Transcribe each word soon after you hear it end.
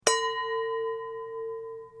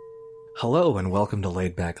Hello and welcome to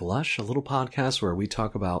Laid Back Lush, a little podcast where we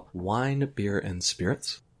talk about wine, beer, and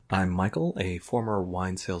spirits. I'm Michael, a former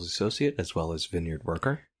wine sales associate as well as vineyard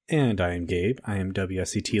worker. And I am Gabe. I am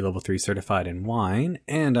WSET Level 3 certified in wine,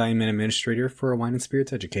 and I am an administrator for a wine and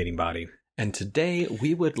spirits educating body. And today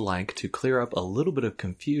we would like to clear up a little bit of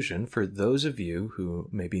confusion for those of you who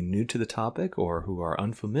may be new to the topic or who are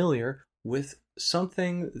unfamiliar with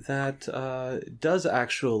something that does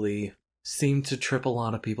actually seem to trip a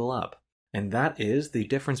lot of people up. And that is the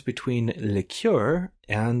difference between liqueur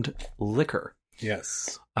and liquor.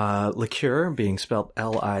 Yes. Liqueur being spelled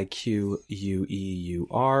Liqueur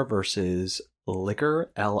versus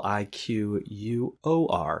liquor,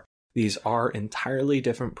 Liquor. These are entirely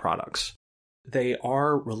different products. They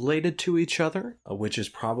are related to each other, which is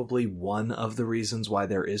probably one of the reasons why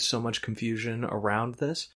there is so much confusion around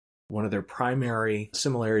this. One of their primary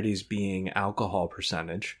similarities being alcohol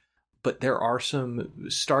percentage. But there are some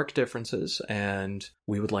stark differences, and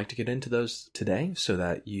we would like to get into those today so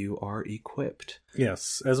that you are equipped.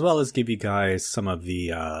 Yes, as well as give you guys some of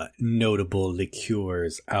the notable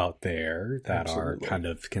liqueurs out there that Absolutely. are kind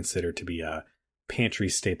of considered to be pantry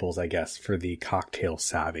staples, I guess, for the cocktail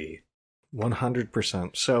savvy.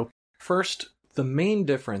 100%. So first, the main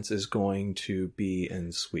difference is going to be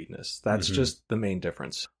in sweetness. That's just the main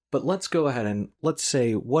difference. But let's go ahead and let's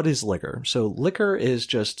say, what is liquor? So liquor is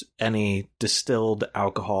just any distilled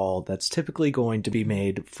alcohol that's typically going to be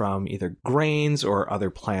made from either grains or other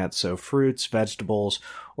plants, so fruits, vegetables,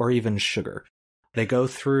 or even sugar. They go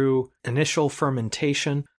through initial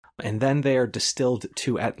fermentation, and then they are distilled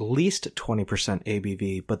to at least 20%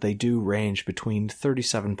 ABV, but they do range between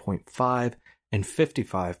 37.5 and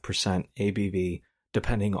 55% ABV,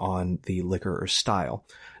 depending on the liquor or style.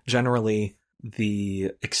 Generally,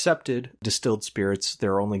 the accepted distilled spirits,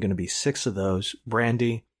 there are only going to be 6 of those: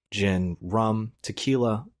 brandy, gin, rum,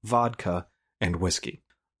 tequila, vodka, and whiskey.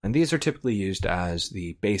 And these are typically used as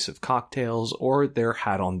the base of cocktails, or they're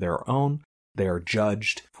had on their own. They are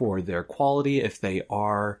judged for their quality if they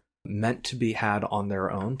are meant to be had on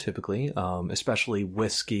their own, typically, especially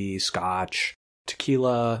whiskey, scotch,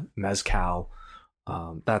 tequila, mezcal,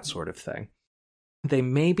 that sort of thing. They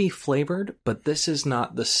may be flavored, but this is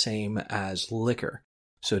not the same as liquor.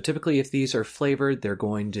 So typically if these are flavored, they're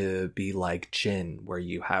going to be like gin, where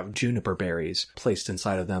you have juniper berries placed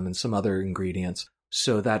inside of them and some other ingredients,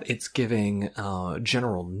 so that it's giving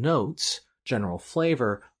general notes, general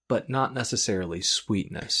flavor, but not necessarily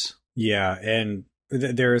sweetness. Yeah, and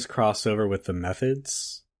there is crossover with the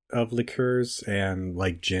methods of liqueurs and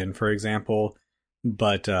like gin, for example,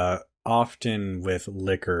 but often with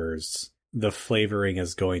liquors, the flavoring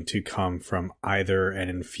is going to come from either an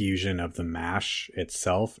infusion of the mash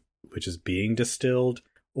itself, which is being distilled,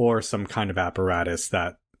 or some kind of apparatus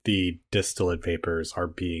that the distillate vapors are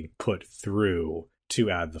being put through to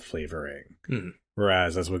add the flavoring.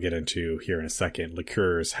 Whereas, as we'll get into here in a second,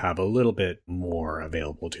 liqueurs have a little bit more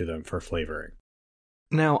available to them for flavoring.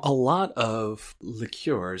 Now, a lot of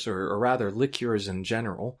liqueurs, or rather liqueurs in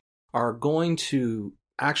general, are going to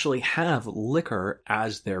actually have liquor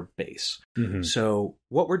as their base. So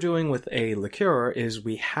what we're doing with a liqueur is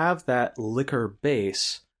we have that liquor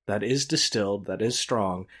base that is distilled, that is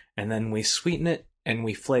strong, and then we sweeten it and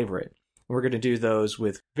we flavor it. We're going to do those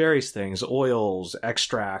with various things: oils,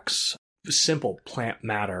 extracts, simple plant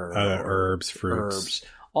matter, Herbs, fruits.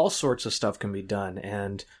 all sorts of stuff can be done,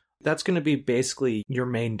 and that's going to be basically your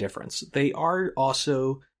main difference. They are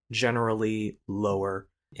also generally lower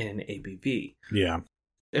in ABV. Yeah.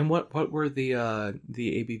 And what were the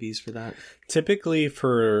ABVs for that? Typically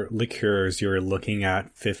for liqueurs, you're looking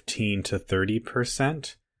at 15 to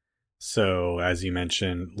 30%. So as you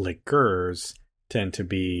mentioned, liqueurs tend to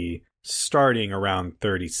be starting around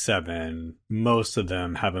 37. Most of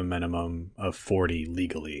them have a minimum of 40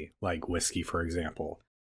 legally, like whiskey, for example.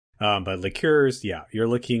 But liqueurs, yeah, you're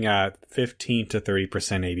looking at 15 to 30%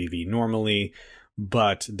 ABV normally.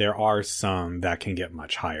 But there are some that can get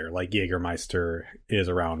much higher. Like Jägermeister is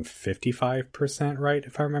around 55%, right?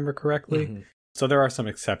 If I remember correctly. So there are some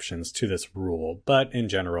exceptions to this rule, but in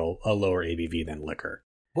general, a lower ABV than liquor.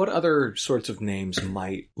 What other sorts of names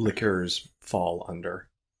might liqueurs fall under?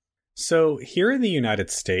 So here in the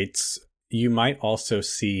United States, you might also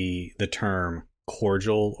see the term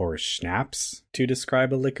cordial or schnapps to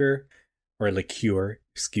describe a liquor, or liqueur,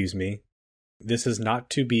 excuse me. This is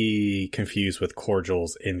not to be confused with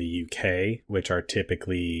cordials in the UK, which are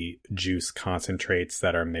typically juice concentrates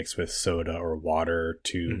that are mixed with soda or water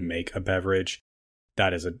to make a beverage.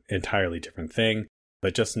 That is an entirely different thing.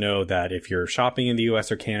 But just know that if you're shopping in the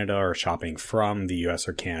US or Canada or shopping from the US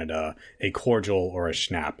or Canada, a cordial or a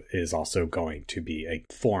schnapp is also going to be a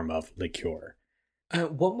form of liqueur.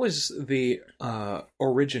 What was the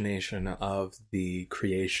origination of the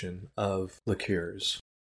creation of liqueurs?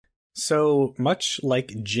 So much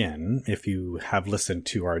like gin, if you have listened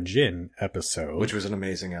to our gin episode... Which was an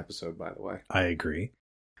amazing episode, by the way. I agree.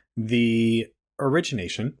 The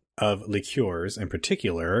origination of liqueurs in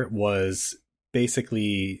particular was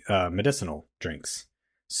basically medicinal drinks.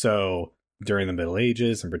 So during the Middle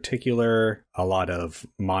Ages in particular, a lot of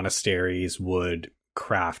monasteries would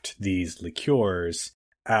craft these liqueurs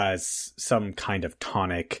as some kind of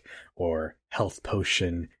tonic or health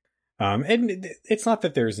potion. And it's not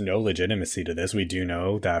that there's no legitimacy to this. We do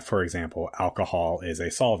know that, for example, alcohol is a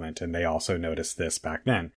solvent, and they also noticed this back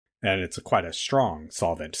then. And it's quite a strong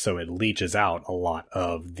solvent, so it leaches out a lot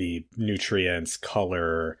of the nutrients,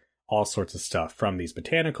 color, all sorts of stuff from these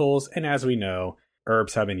botanicals. And as we know,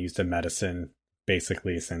 herbs have been used in medicine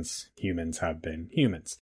basically since humans have been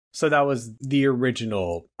humans. So that was the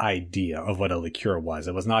original idea of what a liqueur was.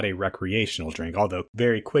 It was not a recreational drink, although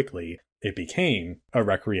very quickly it became a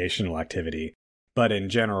recreational activity. But in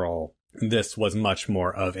general, this was much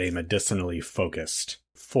more of a medicinally focused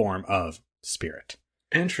form of spirit.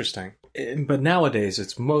 Interesting. But nowadays,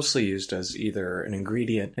 it's mostly used as either an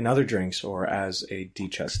ingredient in other drinks or as a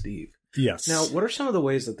digestive. Yes. Now, what are some of the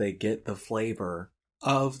ways that they get the flavor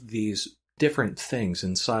of these different things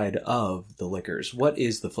inside of the liquors? What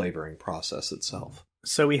is the flavoring process itself?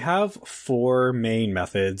 So we have 4 main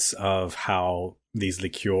methods of how these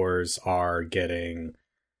liqueurs are getting...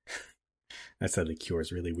 I said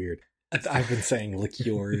liqueurs really weird. I've been saying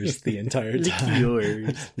liqueurs the entire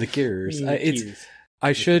time. Liqueurs.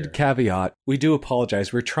 I should caveat, we do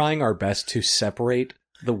apologize. We're trying our best to separate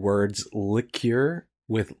the words liqueur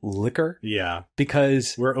with liquor. Yeah.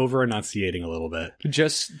 Because we're over-enunciating a little bit.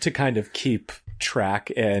 Just to kind of keep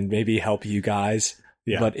track and maybe help you guys.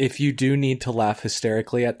 Yeah. But if you do need to laugh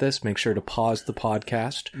hysterically at this, make sure to pause the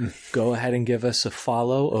podcast. Go ahead and give us a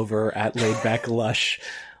follow over at LaidBackLush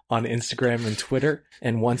on Instagram and Twitter.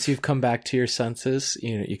 And once you've come back to your senses,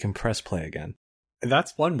 you can press play again.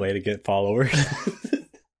 That's one way to get followers.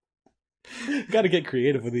 Got to get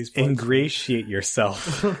creative with these plugs. Ingratiate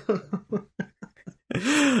yourself.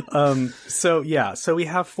 So we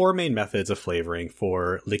have 4 main methods of flavoring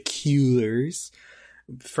for liqueurs.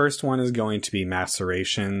 First one is going to be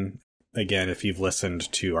maceration. Again, if you've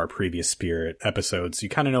listened to our previous spirit episodes, you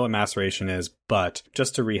kind of know what maceration is, but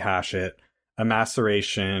just to rehash it, a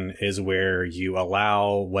maceration is where you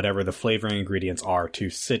allow whatever the flavoring ingredients are to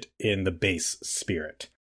sit in the base spirit.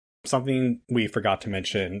 Something we forgot to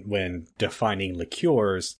mention when defining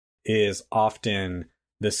liqueurs is often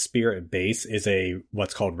the spirit base is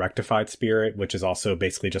what's called rectified spirit, which is also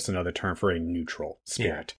basically just another term for a neutral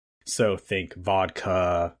spirit. Yeah. So think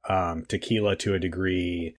vodka, tequila to a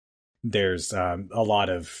degree. There's a lot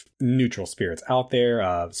of neutral spirits out there.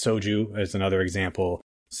 Soju is another example.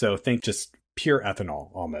 So think just pure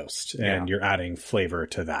ethanol almost, and you're adding flavor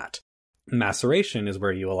to that. Maceration is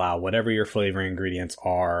where you allow whatever your flavoring ingredients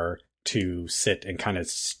are to sit and kind of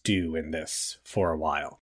stew in this for a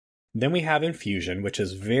while. Then we have infusion, which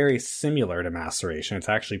is very similar to maceration. It's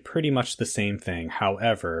actually pretty much the same thing.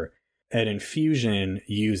 However, an infusion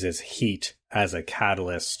uses heat as a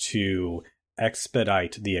catalyst to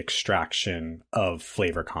expedite the extraction of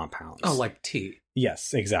flavor compounds. Oh, like tea.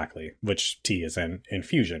 Yes, exactly. Which tea is an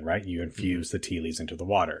infusion, right? You infuse the tea leaves into the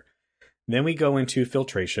water. Then we go into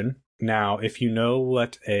filtration. Now, if you know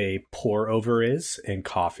what a pour over is in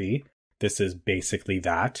coffee, this is basically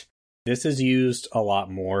that. This is used a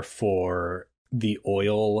lot more for the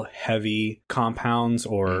oil-heavy compounds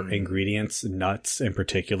or ingredients, nuts in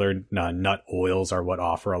particular. Nut oils are what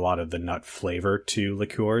offer a lot of the nut flavor to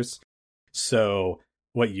liqueurs. So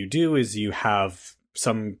what you do is you have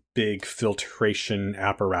some big filtration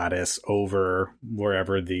apparatus over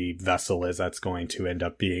wherever the vessel is that's going to end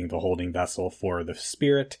up being the holding vessel for the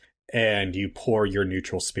spirit, and you pour your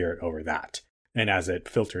neutral spirit over that. And as it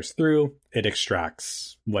filters through, it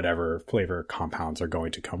extracts whatever flavor compounds are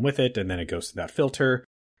going to come with it, and then it goes to that filter,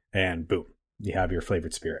 and boom, you have your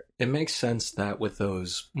flavored spirit. It makes sense that with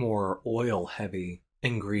those more oil-heavy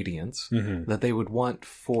ingredients, that they would want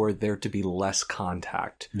for there to be less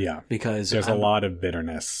contact. Yeah, because there's a lot of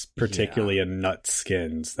bitterness, particularly in nut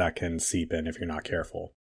skins, that can seep in if you're not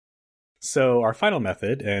careful. So our final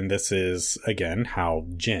method, and this is, again, how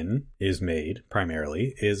gin is made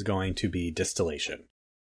primarily, is going to be distillation.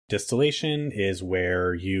 Distillation is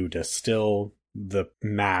where you distill the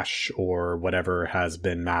mash or whatever has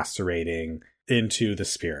been macerating into the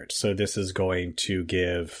spirit. So this is going to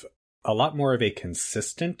give a lot more of a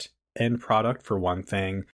consistent end product, for one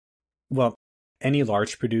thing. Well, any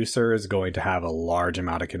large producer is going to have a large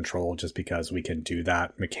amount of control just because we can do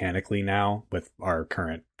that mechanically now with our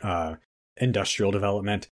current industrial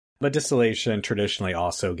development. But distillation traditionally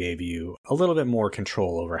also gave you a little bit more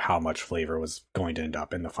control over how much flavor was going to end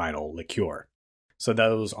up in the final liqueur. So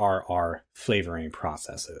those are our flavoring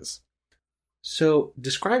processes. So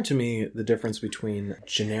describe to me the difference between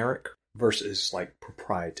generic versus like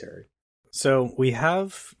proprietary. So we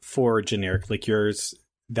have, for generic liqueurs,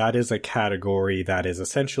 that is a category that is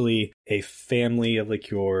essentially a family of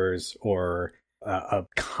liqueurs or a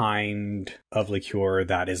kind of liqueur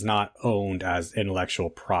that is not owned as intellectual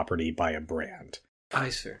property by a brand. I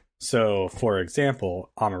see. So, for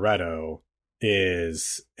example, Amaretto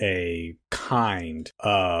is a kind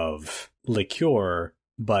of liqueur,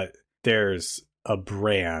 but there's a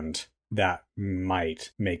brand that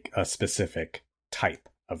might make a specific type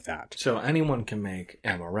of that. So anyone can make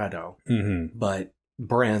Amaretto, but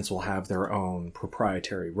brands will have their own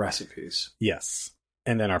proprietary recipes. Yes.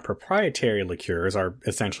 And then our proprietary liqueurs are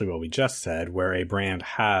essentially what we just said, where a brand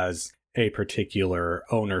has a particular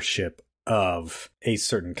ownership of a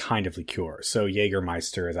certain kind of liqueur. So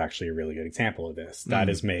Jägermeister is actually a really good example of this. That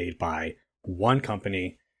is made by one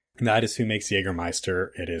company. That is who makes Jägermeister.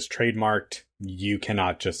 It is trademarked. You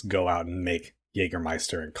cannot just go out and make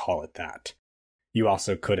Jägermeister and call it that. You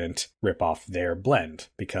also couldn't rip off their blend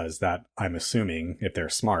because that, I'm assuming, if they're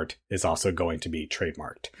smart, is also going to be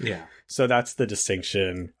trademarked. Yeah. So that's the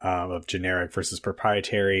distinction of generic versus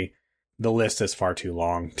proprietary. The list is far too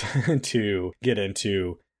long to get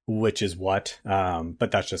into which is what,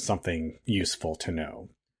 but that's just something useful to know.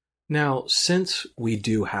 Now, since we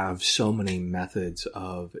do have so many methods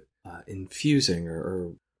of infusing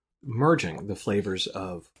or merging the flavors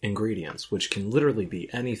of ingredients, which can literally be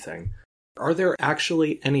anything, are there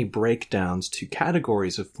actually any breakdowns to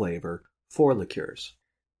categories of flavor for liqueurs?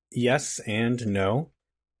 Yes and no.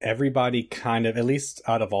 Everybody kind of, at least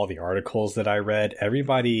out of all the articles that I read,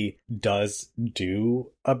 everybody does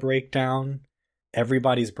do a breakdown.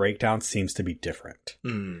 Everybody's breakdown seems to be different.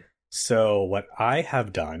 So what I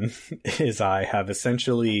have done is I have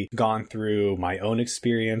essentially gone through my own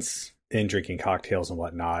experience in drinking cocktails and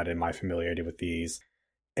whatnot and my familiarity with these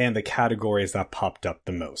and the categories that popped up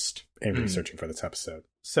the most in researching for this episode.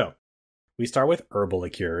 So we start with herbal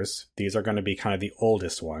liqueurs. These are going to be kind of the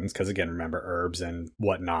oldest ones because, again, remember, herbs and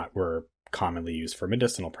whatnot were commonly used for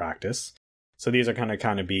medicinal practice. So these are going to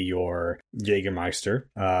kind of be your Jägermeister.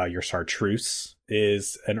 Your Chartreuse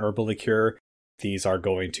is an herbal liqueur. These are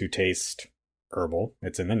going to taste herbal.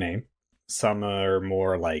 It's in the name. Some are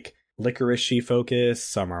more like licorice-y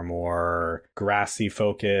focused. Some are more grassy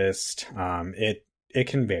focused. It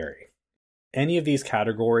can vary. Any of these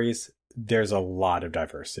categories, there's a lot of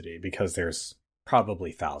diversity because there's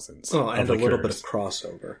probably thousands. Oh, and of a liqueurs. little bit of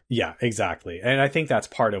crossover. Yeah, exactly. And I think that's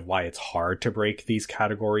part of why it's hard to break these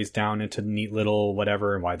categories down into neat little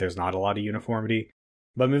whatever and why there's not a lot of uniformity.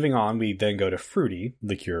 But moving on, we then go to fruity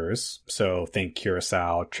liqueurs. So think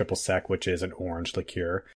Curacao, Triple Sec, which is an orange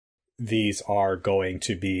liqueur. These are going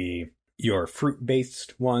to be your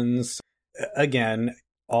fruit-based ones. Again,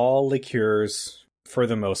 all liqueurs, for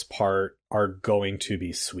the most part, are going to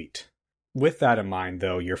be sweet. With that in mind,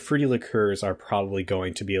 though, your fruity liqueurs are probably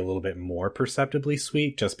going to be a little bit more perceptibly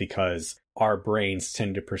sweet just because our brains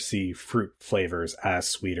tend to perceive fruit flavors as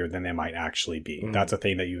sweeter than they might actually be. That's a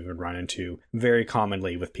thing that you would run into very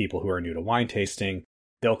commonly with people who are new to wine tasting.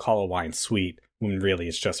 They'll call a wine sweet when really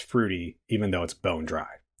it's just fruity, even though it's bone dry.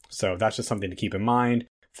 So that's just something to keep in mind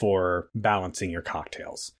for balancing your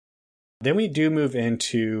cocktails. Then we do move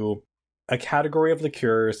into a category of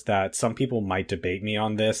liqueurs that some people might debate me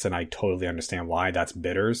on this, and I totally understand why. That's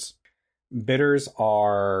bitters. Bitters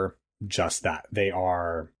are just that. They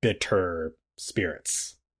are bitter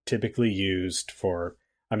spirits, typically used for,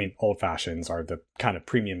 old fashions are the kind of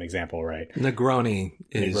premium example, right? Negroni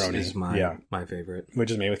is my favorite.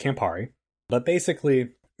 Which is made with Campari. But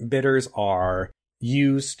basically, bitters are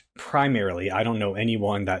used primarily, I don't know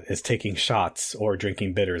anyone that is taking shots or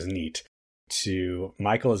drinking bitters neat.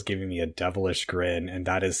 Michael is giving me a devilish grin, and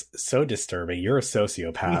that is so disturbing. You're a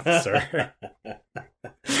sociopath, sir.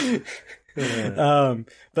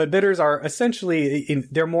 But bitters are essentially,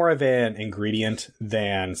 they're more of an ingredient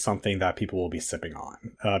than something that people will be sipping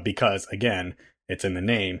on. Because, again, it's in the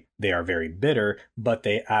name, they are very bitter, but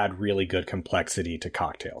they add really good complexity to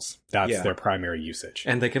cocktails. That's their primary usage.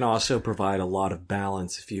 And they can also provide a lot of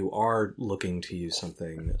balance if you are looking to use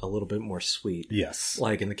something a little bit more sweet. Yes.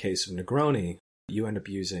 Like in the case of Negroni, you end up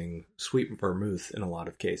using sweet vermouth in a lot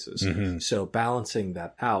of cases. Mm-hmm. So balancing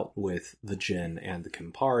that out with the gin and the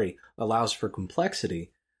Campari allows for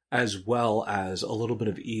complexity as well as a little bit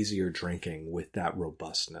of easier drinking with that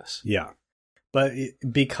robustness. Yeah. But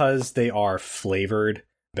because they are flavored,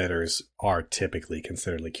 bitters are typically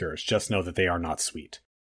considered liqueurs. Just know that they are not sweet.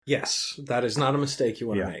 Yes, that is not a mistake you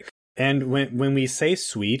want to make. And when we say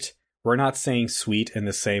sweet, we're not saying sweet in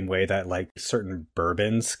the same way that like certain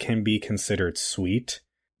bourbons can be considered sweet.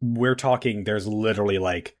 We're talking there's literally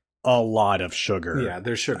like a lot of sugar. Yeah,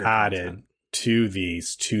 there's sugar added content to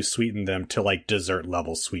these to sweeten them to like dessert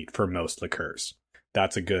level sweet for most liqueurs.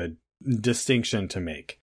 That's a good distinction to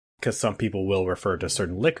make, because some people will refer to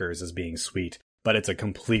certain liquors as being sweet, but it's a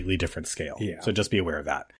completely different scale. Yeah. So just be aware of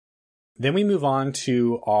that. Then we move on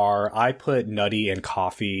to I put nutty and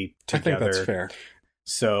coffee together. I think that's fair.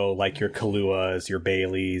 So like your Kahluas, your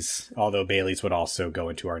Baileys, although Baileys would also go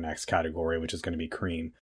into our next category, which is going to be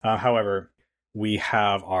cream. However, we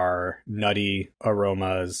have our nutty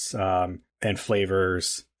aromas and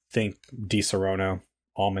flavors. Think Di Serono,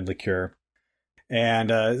 almond liqueur.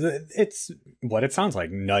 And it's what it sounds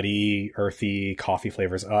like. Nutty, earthy, coffee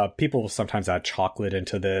flavors. People will sometimes add chocolate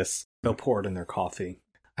into this. They'll pour it in their coffee.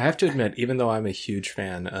 I have to admit, even though I'm a huge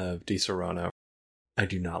fan of Di Serono, I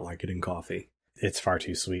do not like it in coffee. It's far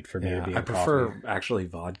too sweet for me to be in I prefer coffee. actually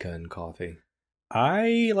vodka in coffee.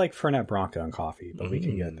 I like Fernet Branca in coffee, but we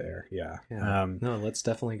can get there. Yeah. No, let's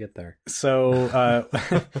definitely get there. So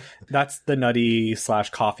that's the nutty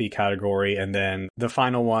 / coffee category. And then the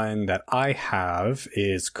final one that I have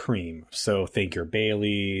is cream. So think your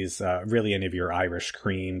Baileys, really any of your Irish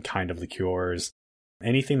cream kind of liqueurs.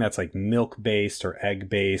 Anything that's like milk-based or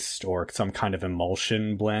egg-based or some kind of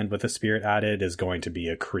emulsion blend with a spirit added is going to be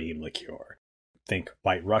a cream liqueur. Think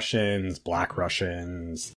White Russians, Black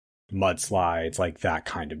Russians, mudslides, like that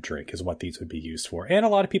kind of drink is what these would be used for. And a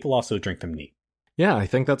lot of people also drink them neat. Yeah, I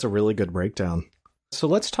think that's a really good breakdown. So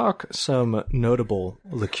let's talk some notable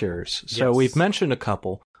liqueurs. So Yes. we've mentioned a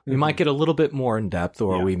couple. We might get a little bit more in depth,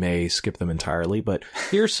 or we may skip them entirely. But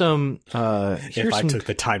here's some. If I took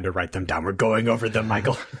the time to write them down, we're going over them,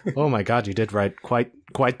 Michael. Oh my God, you did write quite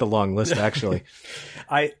the long list, actually.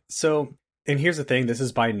 And here's the thing: this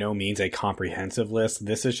is by no means a comprehensive list.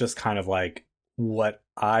 This is just kind of like what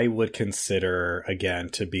I would consider, again,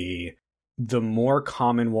 to be the more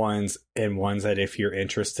common ones, and ones that if you're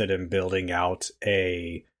interested in building out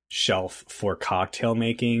a shelf for cocktail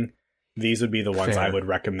making, these would be the ones Fair. I would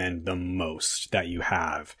recommend the most that you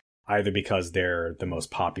have, either because they're the most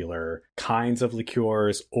popular kinds of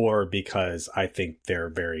liqueurs or because I think they're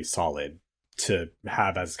very solid to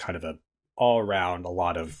have as kind of a all-around. A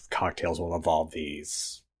lot of cocktails will involve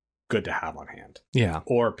these. Good to have on hand. Yeah.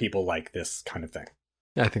 Or people like this kind of thing.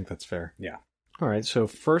 I think that's fair. Yeah. All right, so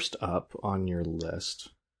first up on your list,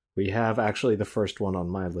 we have actually the first one on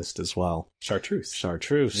my list as well. Chartreuse.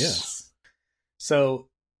 Chartreuse. Yes. So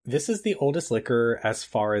this is the oldest liquor as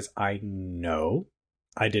far as I know.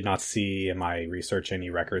 I did not see in my research any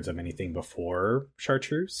records of anything before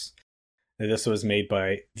chartreuse. This was made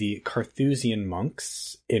by the Carthusian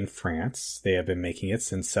monks in France. They have been making it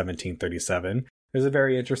since 1737. There's a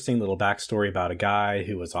very interesting little backstory about a guy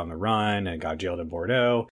who was on the run and got jailed in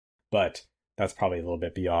Bordeaux, but that's probably a little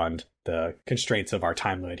bit beyond the constraints of our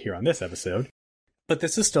time limit here on this episode. But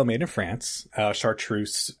this is still made in France.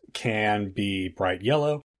 Chartreuse can be bright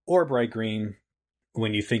yellow or bright green.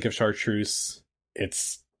 When you think of chartreuse,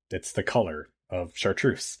 it's the color of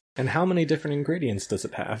chartreuse. And how many different ingredients does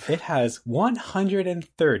it have? It has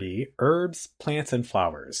 130 herbs, plants, and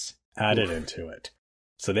flowers added into it.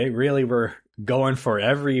 So they really were going for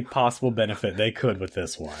every possible benefit they could with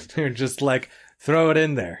this one. They're just like, throw it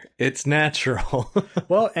in there. It's natural.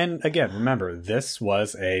 Well, and again, remember, this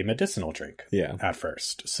was a medicinal drink at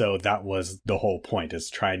first. So that was the whole point, is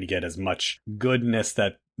trying to get as much goodness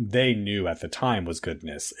that they knew at the time was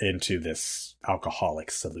goodness into this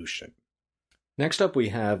alcoholic solution. Next up, we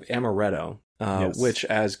have amaretto, which,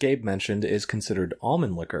 as Gabe mentioned, is considered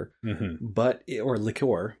almond liquor, or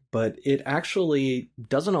liqueur, but it actually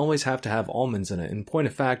doesn't always have to have almonds in it. In point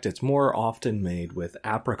of fact, it's more often made with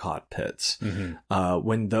apricot pits.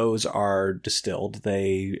 When those are distilled,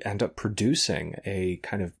 they end up producing a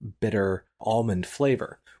kind of bitter almond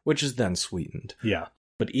flavor, which is then sweetened. Yeah.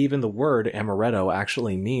 But even the word amaretto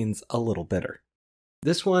actually means a little bitter.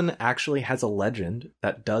 This one actually has a legend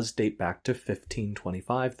that does date back to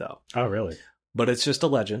 1525, though. Oh, really? But it's just a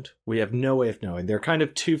legend. We have no way of knowing. There are kind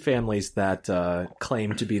of two families that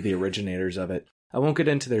claim to be the originators of it. I won't get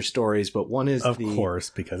into their stories, but one is of course,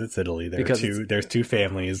 because it's Italy. There's two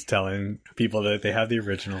families telling people that they have the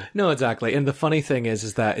original. No, exactly. And the funny thing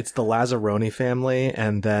is that it's the Lazzaroni family,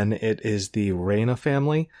 and then it is the Reina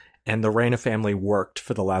family, and the Reina family worked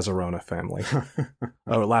for the Lazzarona family.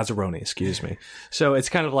 Lazzaroni, excuse me. So it's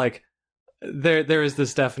kind of like there is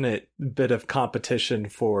this definite bit of competition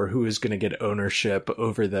for who is going to get ownership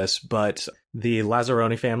over this, but the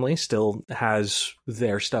Lazzaroni family still has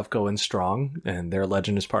their stuff going strong, and their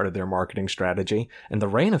legend is part of their marketing strategy. And the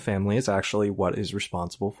Reina family is actually what is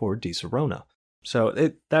responsible for Di Serona.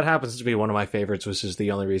 So that happens to be one of my favorites, which is the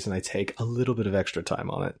only reason I take a little bit of extra time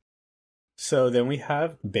on it. So then we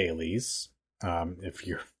have Bailey's. If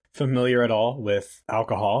you're familiar at all with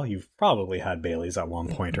alcohol, you've probably had Bailey's at one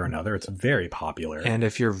point or another. It's very popular. And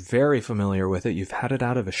if you're very familiar with it, you've had it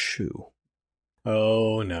out of a shoe.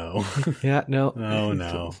 Oh, no. Yeah, no. Oh,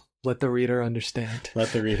 no. Let the reader understand.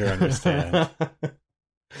 Let the reader understand.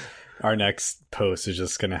 Our next post is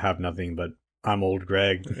just going to have nothing but I'm old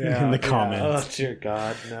Greg in the comments. Oh, dear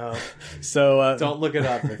God, no. So don't look it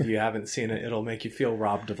up if you haven't seen it. It'll make you feel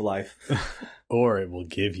robbed of life. Or it will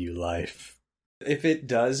give you life. If it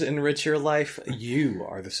does enrich your life, you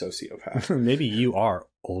are the sociopath. Maybe you are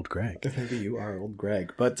old Greg. Maybe you are old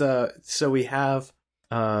Greg. But so we have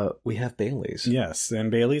Bailey's. Yes, and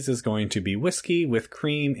Bailey's is going to be whiskey with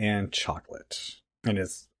cream and chocolate. And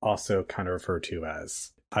it's also kind of referred to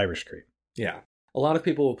as Irish cream. Yeah. A lot of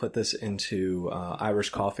people will put this into Irish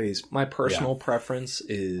coffees. My personal preference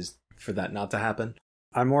is for that not to happen.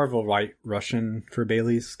 I'm more of a white Russian for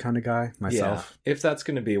Bailey's kind of guy myself. Yeah. If that's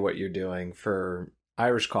going to be what you're doing for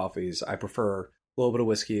Irish coffees, I prefer a little bit of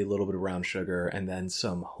whiskey, a little bit of brown sugar, and then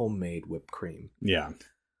some homemade whipped cream. Yeah,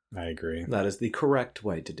 I agree. That is the correct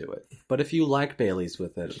way to do it. But if you like Bailey's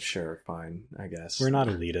with it, sure, fine, I guess. We're not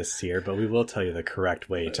elitists here, but we will tell you the correct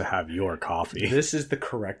way to have your coffee. This is the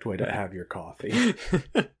correct way to have your coffee.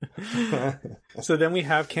 So then we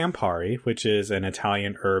have Campari, which is an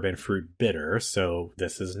Italian herb and fruit bitter. So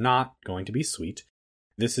this is not going to be sweet.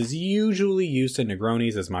 This is usually used in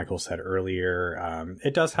Negronis, as Michael said earlier.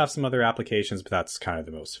 It does have some other applications, but that's kind of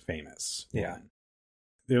the most famous. Yeah.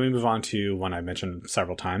 Then we move on to one I mentioned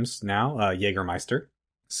several times now, Jägermeister.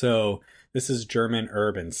 So this is German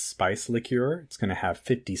herb and spice liqueur. It's going to have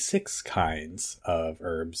 56 kinds of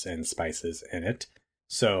herbs and spices in it.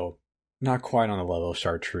 So not quite on the level of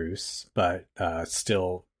chartreuse, but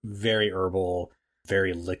still very herbal,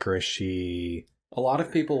 very licoricey. A lot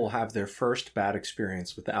of people will have their first bad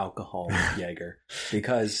experience with alcohol with Jaeger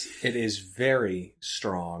because it is very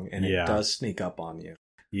strong and it does sneak up on you.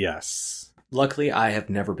 Yes. Luckily, I have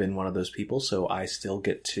never been one of those people, so I still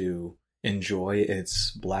get to enjoy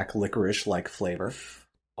its black licorice-like flavor.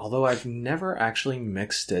 Although I've never actually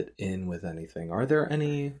mixed it in with anything. Are there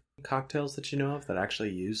any cocktails that you know of that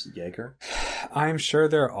actually use Jaeger? I'm sure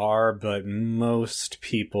there are, but most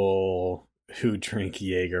people who drink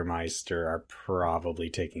Jägermeister are probably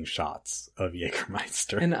taking shots of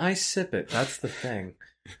Jägermeister. And I sip it. That's the thing.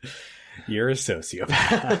 You're a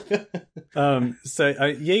sociopath.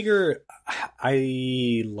 Jaeger,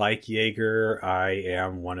 I like Jaeger. I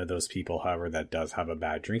am one of those people, however, that does have a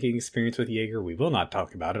bad drinking experience with Jaeger. We will not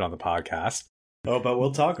talk about it on the podcast. Oh, but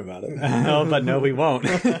we'll talk about it. Oh, but no, we won't.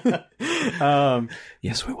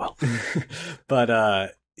 Yes, we will.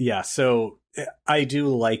 But yeah, so I do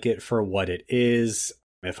like it for what it is.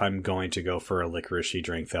 If I'm going to go for a licoricey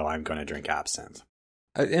drink, though, I'm going to drink absinthe.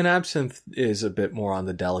 And absinthe is a bit more on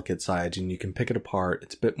the delicate side, and you can pick it apart.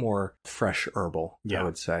 It's a bit more fresh herbal, I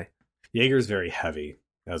would say. Jaeger's very heavy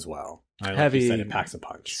as well. Heavy, like you said, it packs a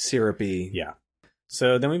punch. Syrupy. Yeah.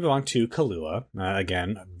 So then we move on to Kahlua.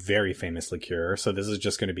 Again, very famous liqueur. So this is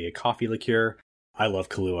just going to be a coffee liqueur. I love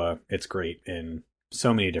Kahlua. It's great in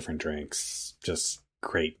so many different drinks. Just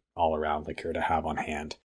great all-around liqueur to have on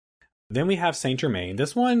hand. Then we have Saint Germain.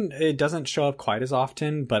 This one, it doesn't show up quite as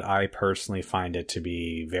often, but I personally find it to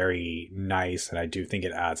be very nice, and I do think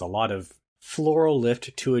it adds a lot of floral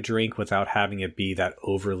lift to a drink without having it be that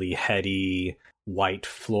overly heady, white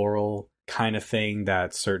floral kind of thing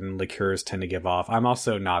that certain liqueurs tend to give off. I'm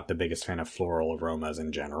also not the biggest fan of floral aromas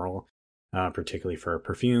in general, particularly for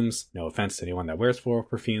perfumes. No offense to anyone that wears floral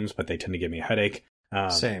perfumes, but they tend to give me a headache.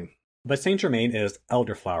 Same. But Saint Germain is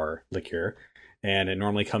elderflower liqueur. And it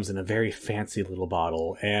normally comes in a very fancy little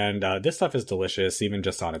bottle. And this stuff is delicious, even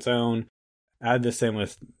just on its own. Add this in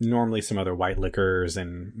with normally some other white liquors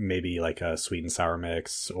and maybe like a sweet and sour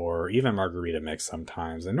mix or even margarita mix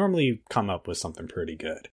sometimes. And normally come up with something pretty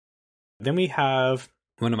good. Then we have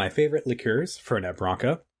one of my favorite liqueurs, Fernet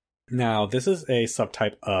Branca. Now, this is a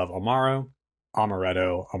subtype of Amaro.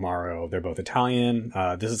 amaretto, amaro. They're both Italian.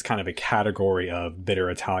 This is kind of a category of bitter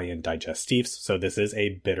Italian digestives. So this is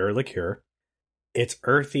a bitter liqueur. It's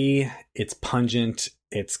earthy. It's pungent.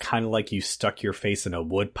 It's kind of like you stuck your face in a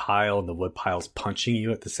wood pile and the wood pile's punching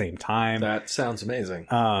you at the same time. That sounds amazing.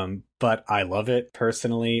 But I love it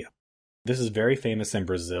personally. This is very famous in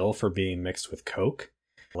Brazil for being mixed with Coke,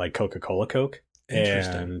 like Coca-Cola Coke.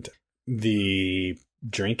 Interesting. And the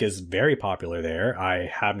drink is very popular there. I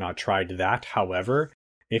have not tried that. However,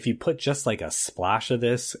 if you put just like a splash of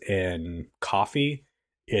this in coffee,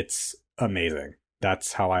 it's amazing.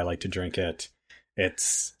 That's how I like to drink it.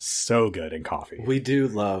 It's so good in coffee. We do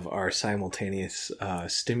love our simultaneous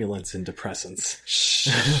stimulants and depressants.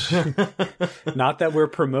 Not that we're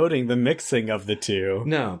promoting the mixing of the two.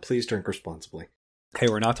 No, please drink responsibly. Hey,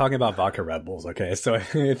 we're not talking about vodka Red Bulls, okay? So I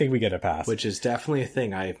think we get a pass. Which is definitely a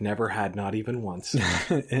thing I have never had, not even once.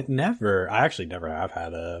 Never. I actually never have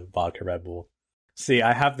had a vodka Red Bull. See,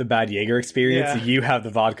 I have the Bad Jaeger experience. Yeah. You have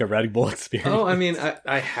the vodka Red Bull experience. Oh, I mean,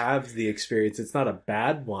 I have the experience. It's not a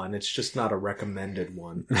bad one. It's just not a recommended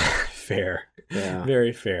one. Fair. Yeah.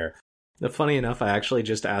 Very fair. Funny enough, I actually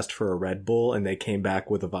just asked for a Red Bull, and they came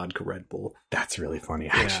back with a vodka Red Bull. That's really funny,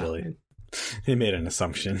 actually. Yeah. They made an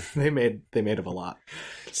assumption. They made of a lot.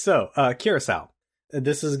 So, Curacao.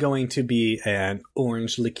 This is going to be an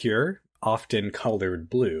orange liqueur, often colored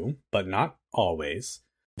blue, but not always.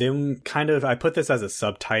 Then I put this as a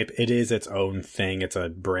subtype. It is its own thing. It's a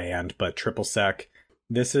brand, but triple sec.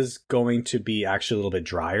 This is going to be actually a little bit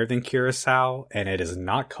drier than Curacao, and it is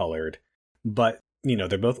not colored. But,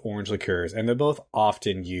 they're both orange liqueurs, and they're both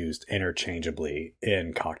often used interchangeably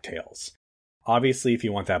in cocktails. Obviously, if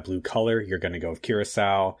you want that blue color, you're going to go with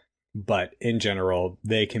Curacao. But in general,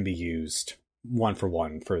 they can be used one for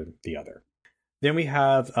the other. Then we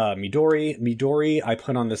have Midori. Midori I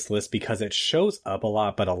put on this list because it shows up a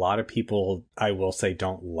lot, but a lot of people, I will say,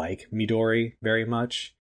 don't like Midori very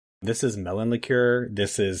much. This is melon liqueur.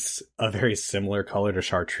 This is a very similar color to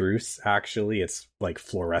chartreuse, actually. It's like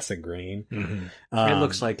fluorescent green. Mm-hmm. It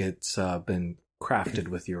looks like it's been crafted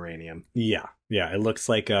with uranium. Yeah. It looks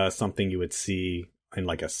like something you would see in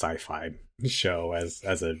like a sci-fi show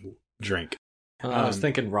as a drink. I was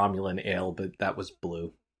thinking Romulan ale, but that was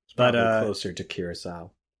blue. But closer to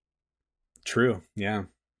Curacao. True, yeah.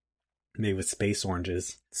 Made with space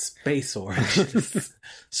oranges. Space oranges.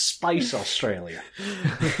 Spice Australia.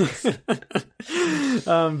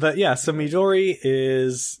 But yeah, so Midori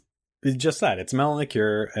is just that. It's melon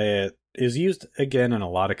liqueur. It is used again in a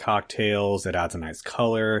lot of cocktails. It adds a nice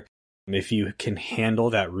color. If you can handle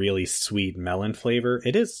that really sweet melon flavor,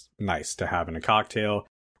 it is nice to have in a cocktail.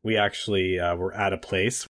 We actually were at a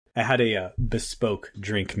place. I had a bespoke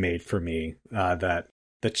drink made for me that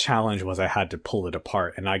the challenge was I had to pull it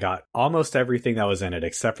apart, and I got almost everything that was in it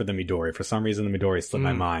except for the Midori. For some reason, the Midori slipped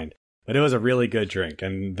my mind, but it was a really good drink,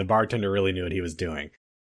 and the bartender really knew what he was doing.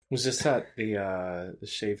 Was this at the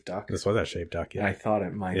Shaved Duck? This was at Shaved Duck, yeah. I thought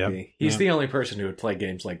it might be. He's the only person who would play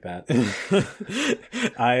games like that.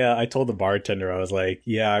 I told the bartender, I was like,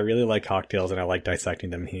 yeah, I really like cocktails and I like dissecting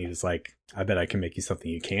them. He was like, I bet I can make you something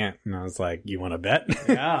you can't. And I was like, you want to bet?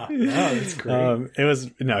 Yeah, that's great.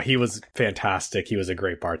 He was fantastic. He was a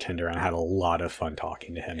great bartender, and I had a lot of fun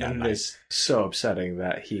talking to him that night. It is so upsetting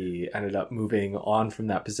that he ended up moving on from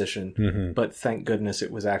that position. Mm-hmm. But thank goodness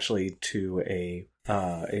it was actually to a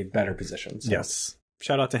better position. So. Yes.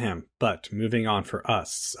 Shout out to him. But moving on for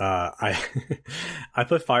us, I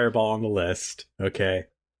put Fireball on the list. Okay.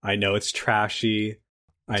 I know it's trashy.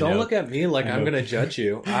 Don't look at me like I'm going to judge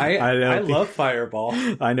you. I love Fireball.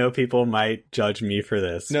 I know people might judge me for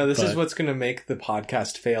this. No, this is what's going to make the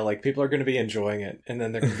podcast fail. Like, people are going to be enjoying it, and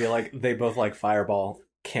then they're going to be like, they both like Fireball.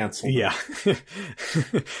 Cancel. Yeah.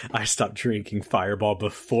 I stopped drinking Fireball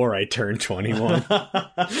before I turned 21.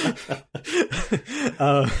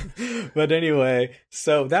 But anyway,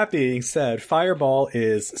 so that being said, Fireball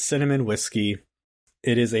is cinnamon whiskey.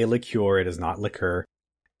 It is a liqueur. It is not liquor.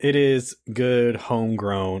 It is good,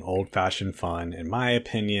 homegrown, old-fashioned fun. In my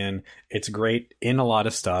opinion, it's great in a lot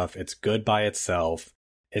of stuff. It's good by itself.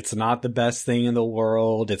 It's not the best thing in the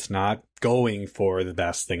world. It's not going for the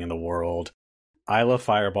best thing in the world. I love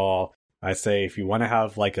Fireball. I say if you want to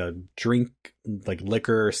have like a drink, like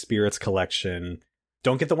liquor, spirits collection,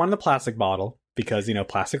 don't get the one in the plastic bottle because,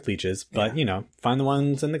 plastic leaches. But, find the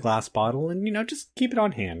ones in the glass bottle and, just keep it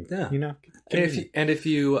on hand. Yeah. If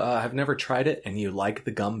you have never tried it and you like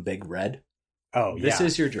the gum Big Red, this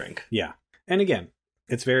is your drink. Yeah. And again,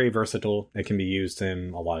 it's very versatile. It can be used in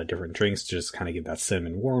a lot of different drinks to just kind of give that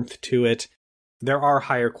cinnamon warmth to it. There are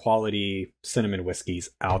higher quality cinnamon whiskeys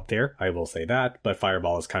out there, I will say that, but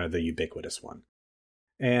Fireball is kind of the ubiquitous one.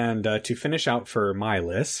 And to finish out for my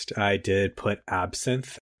list, I did put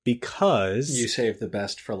absinthe because... You saved the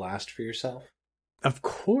best for last for yourself? Of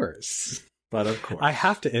course. But of course. I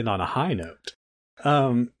have to end on a high note.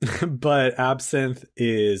 But absinthe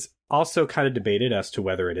is also kind of debated as to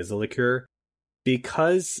whether it is a liqueur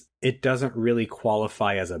because it doesn't really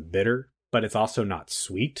qualify as a bitter, but it's also not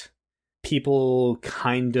sweet. People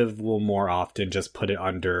kind of will more often just put it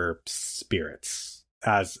under spirits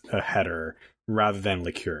as a header rather than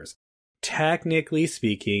liqueurs. Technically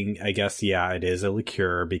speaking, I guess, yeah, it is a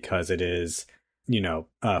liqueur because it is,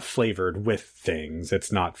 flavored with things.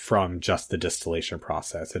 It's not from just the distillation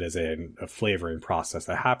process. It is a flavoring process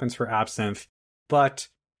that happens for absinthe, but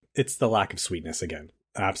it's the lack of sweetness again.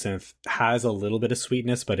 Absinthe has a little bit of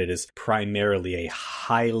sweetness, but it is primarily a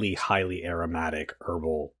highly, highly aromatic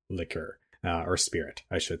herbal liquor, or spirit,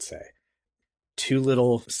 I should say. 2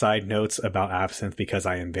 little side notes about absinthe because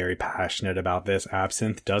I am very passionate about this.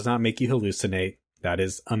 Absinthe does not make you hallucinate. That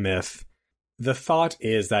is a myth. The thought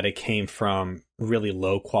is that it came from really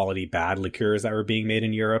low quality bad liqueurs that were being made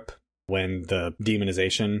in Europe when the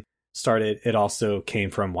demonization started. It also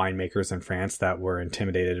came from winemakers in France that were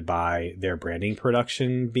intimidated by their branding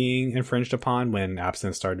production being infringed upon when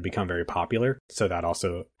absinthe started to become very popular. So that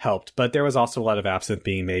also helped. But there was also a lot of absinthe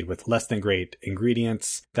being made with less than great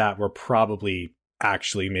ingredients that were probably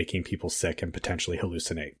actually making people sick and potentially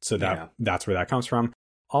hallucinate. So that's where that comes from.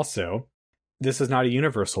 Also, this is not a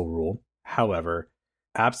universal rule. However,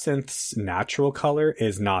 absinthe's natural color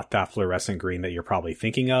is not that fluorescent green that you're probably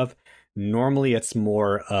thinking of. Normally, it's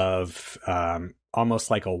more of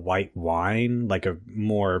almost like a white wine, like a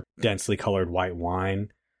more densely colored white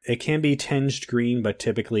wine. It can be tinged green, but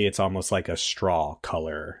typically it's almost like a straw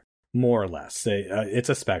color, more or less. It's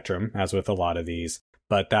a spectrum, as with a lot of these.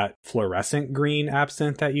 But that fluorescent green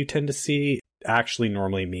absinthe that you tend to see actually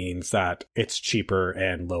normally means that it's cheaper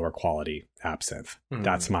and lower quality absinthe.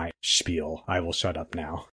 That's my spiel. I will shut up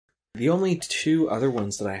now. The only 2 other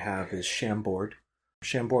ones that I have is Chambord.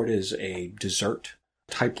 Chambord is a dessert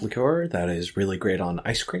type liqueur that is really great on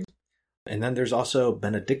ice cream. And then there's also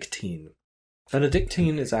Benedictine.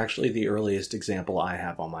 Benedictine is actually the earliest example I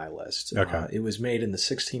have on my list. Okay. It was made in the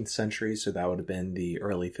 16th century, so that would have been the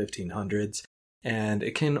early 1500s. And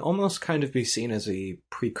it can almost kind of be seen as a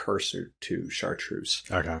precursor to chartreuse.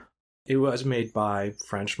 Okay. It was made by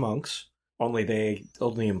French monks, only they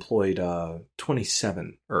only employed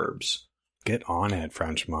 27 herbs. Get on it,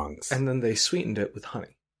 French monks. And then they sweetened it with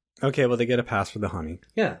honey. Okay, well, they get a pass for the honey.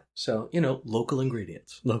 Yeah, so, local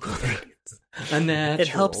ingredients. Local ingredients. It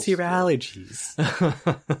helps your allergies.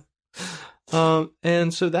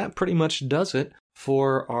 And so that pretty much does it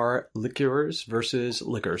for our liqueurs versus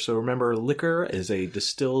liquor. So remember, liquor is a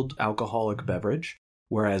distilled alcoholic beverage,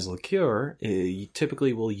 whereas liqueur, you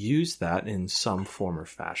typically will use that in some form or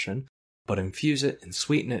fashion, but infuse it and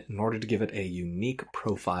sweeten it in order to give it a unique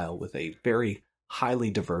profile with a very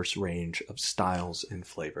highly diverse range of styles and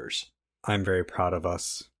flavors. I'm very proud of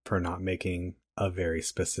us for not making a very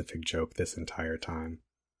specific joke this entire time.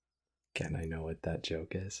 Can I know what that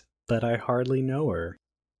joke is? But I hardly know her.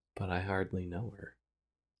 But I hardly know her.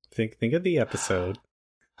 Think of the episode.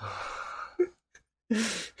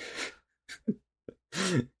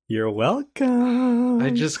 You're welcome. I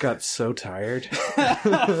just got so tired.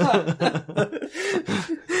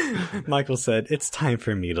 Michael said, "It's time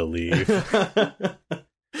for me to leave."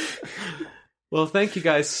 Well, thank you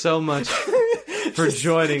guys so much for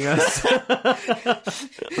joining us.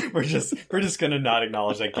 We're just gonna not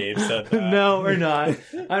acknowledge that Gabe said that. No, we're not.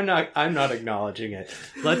 I'm not acknowledging it.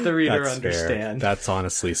 Let the reader understand. Fair. That's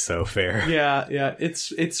honestly so fair. Yeah.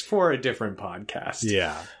 It's for a different podcast.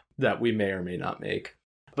 Yeah. That we may or may not make.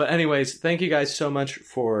 But anyways, thank you guys so much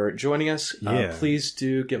for joining us. Yeah. Please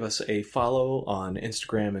do give us a follow on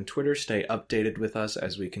Instagram and Twitter. Stay updated with us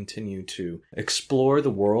as we continue to explore the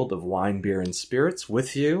world of wine, beer, and spirits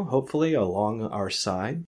with you, hopefully along our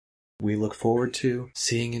side. We look forward to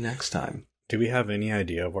seeing you next time. Do we have any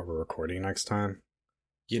idea of what we're recording next time?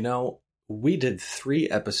 We did 3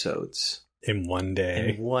 episodes. In one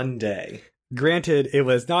day. Granted, it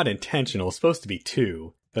was not intentional. It was supposed to be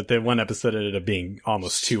 2. But then one episode ended up being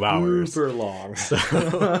almost 2 hours. Super long. So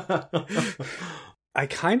I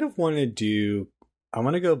kind of want to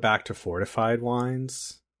go back to fortified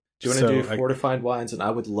wines. Do you want to do fortified wines? And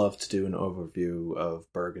I would love to do an overview of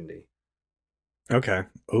Burgundy. Okay.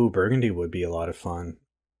 Oh, Burgundy would be a lot of fun.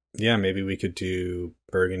 Yeah, maybe we could do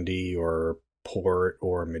Burgundy or Port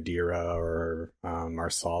or Madeira or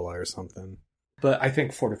Marsala or something. But I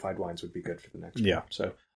think fortified wines would be good for the next one.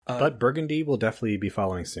 So. But Burgundy will definitely be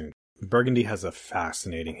following soon. Burgundy has a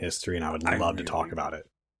fascinating history, and I would love to talk about it.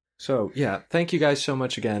 So, yeah, thank you guys so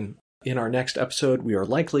much again. In our next episode, we are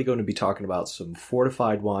likely going to be talking about some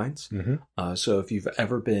fortified wines. So if you've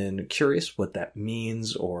ever been curious what that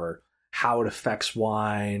means or how it affects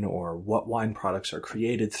wine or what wine products are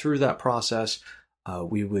created through that process,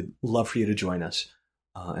 we would love for you to join us.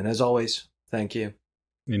 And as always, thank you.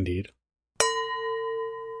 Indeed.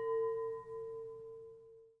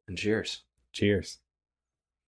 And cheers. Cheers.